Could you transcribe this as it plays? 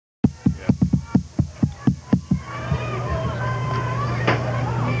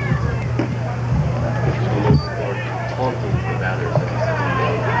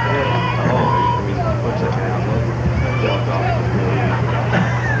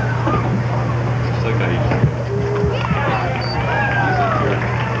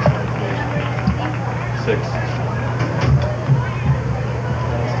6.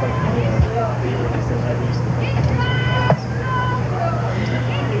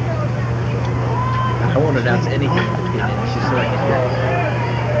 I won't announce anything between it. She's so I can hear it.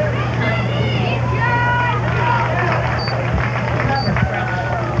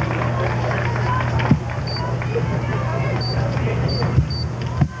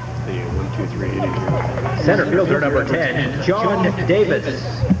 Center fielder number 10, John Davis.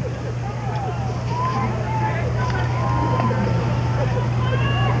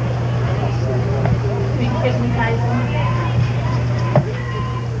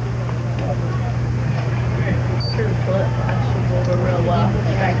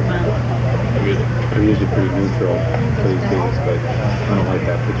 I'm usually pretty neutral for these things, but I don't like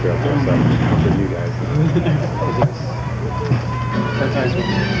that picture up there, so for you guys. Sometimes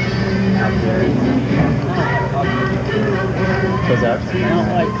What's that? I don't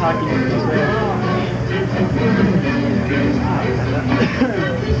like cocky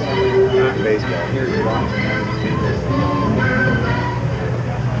Baseball.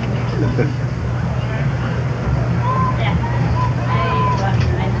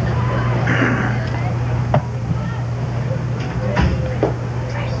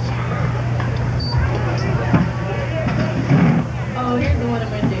 Oh, here's the one I'm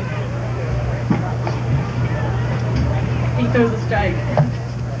going to do. He throws a strike.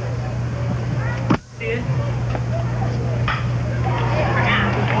 See it?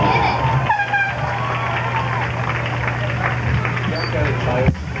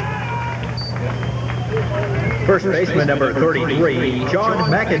 First baseman number 33, John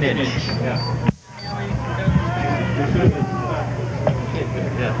McIntosh.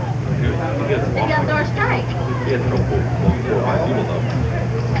 They got their strike. He had trouble 4 or 5 people though.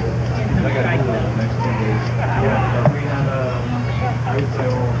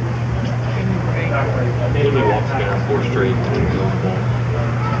 Maybe he walks down 4 straight and he goes ball.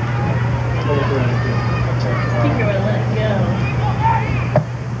 Keeper would let it go.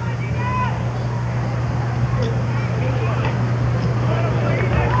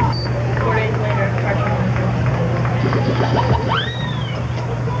 4 days later,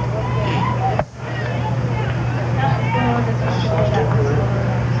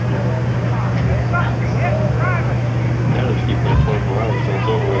 Now just keep that 24 hours until it's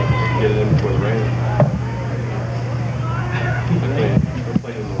over with. Get it in before the rain. They're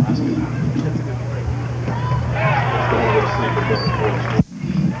playing in Alaska. Don't want to go to sleep before school.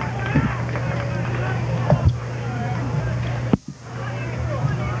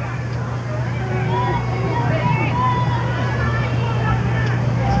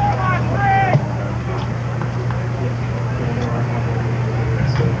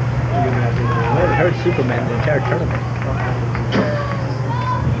 I heard Superman the entire tournament.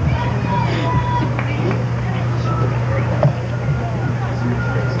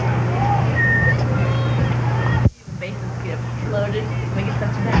 bases get loaded, we get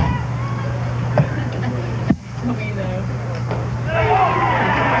touch that. We know.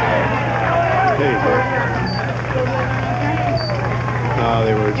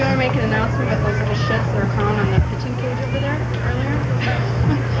 They were. Do you want to make an announcement about those little shits that are found on the pitching cage over there earlier?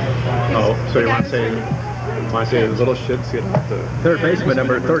 Oh, so you want to say the little shits get off the... Third baseman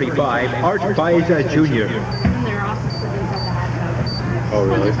number 35, Art Biza Jr. And they're also sitting inside the hot tub. Oh,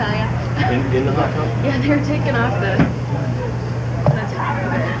 really? Just wanted to tell ya. In the hot tub? Yeah, they were taking off the top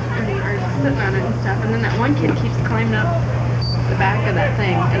of it, or sitting on it and stuff. And then that one kid keeps climbing up the back of that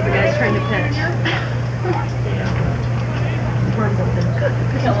thing as the guy's trying to pitch.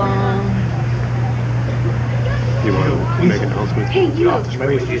 Come on. You want to make announcements? Hey, you!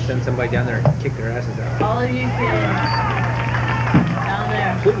 Maybe we should send somebody down there and kick their asses out. All of you kids down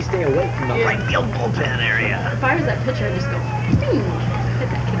there. Please stay away from the right field bullpen area. If I was that pitcher, I'd just go, ding! Hit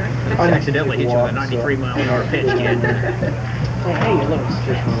that kid right. I accidentally hit you with a 93-mile-an-hour pitch, kid. Hey, you little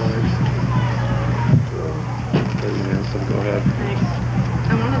shit. Go ahead. Thanks.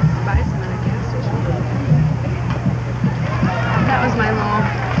 I wanted to buy some at a gas station. That was my little...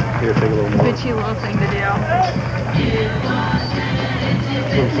 Here, take a little more. bitchy little thing to do.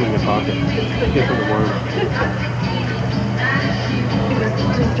 Something in your pocket. Get some more. It was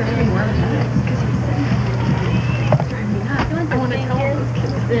just driving worms nuts because he's driving me nuts. I want to tell those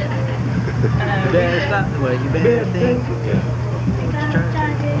kids that. There's nothing. Well, you better think.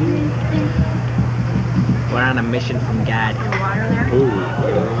 We're on a mission from God. The water there. Ooh,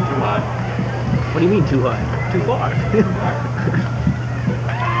 too hot. What do you mean too high? Too far.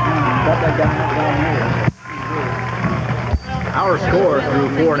 That guy down here. Our score through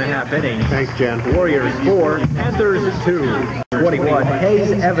 4.5 innings. Thanks, Jen. Warriors 4, Panthers 2. 21,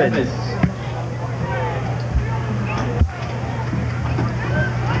 Hayes Evans.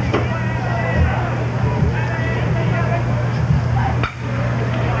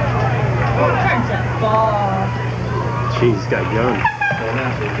 Jeez, he's got a gun. Well,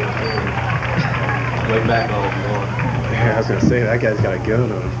 now he's got one. Way back all more. Yeah, I was gonna say that guy's got a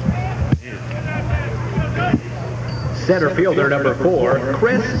gun on him. Center fielder number 4,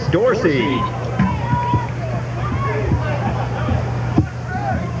 Chris Dorsey. He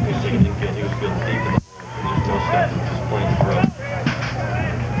was feeling deep in the hole. There's no steps. It's just plain throw.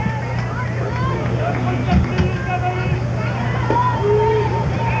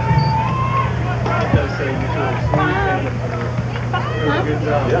 Good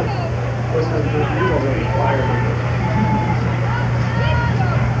job. Yeah.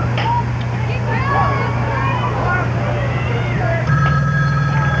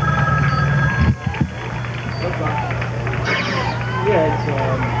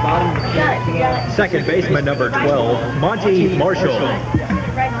 Second baseman number 12, Monty Marshall.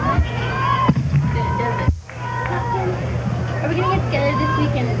 Right on it. Does it? Are we gonna get together this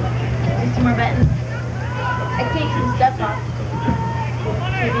weekend and do some more buttons? I take some stuff off.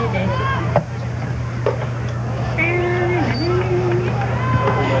 Maybe today.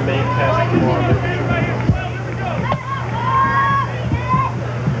 My main task tomorrow.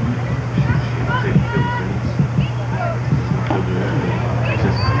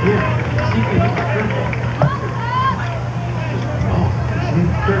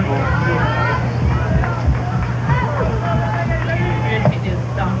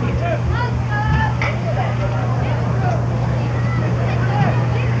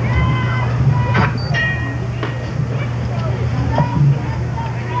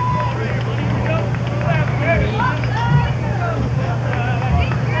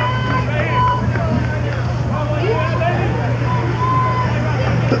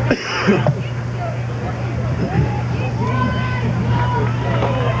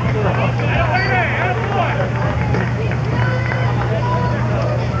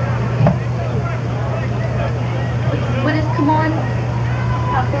 What is come on?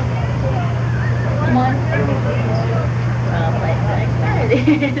 Papa? Come on? Well, play it back.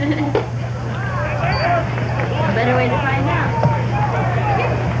 A better way to find out.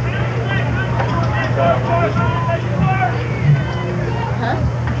 Huh?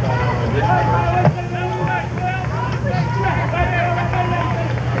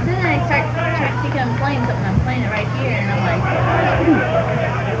 But then I start thinking I'm playing something. I'm playing it right here, and I'm like,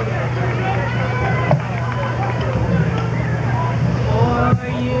 for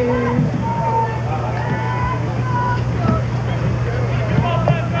you.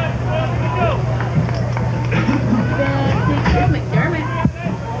 McDermott.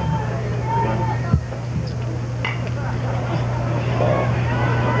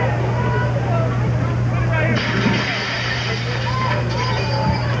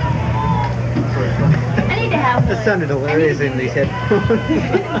 I need to have That one. sounded hilarious in these headphones.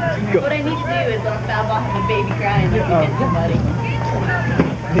 What I need to do is on a foul ball have a baby crying if you hit somebody.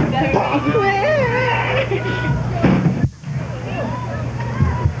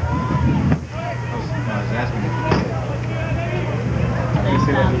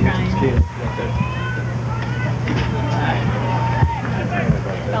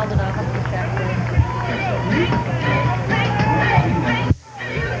 Called it off on the tractor.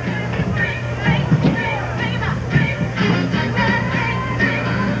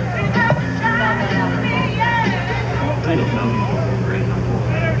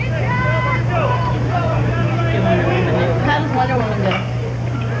 How does Wonder Woman go?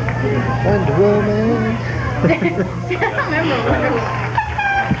 Wonder Woman. I don't remember Wonder Woman.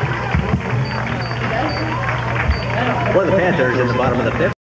 For the Panthers in the bottom of the 5th.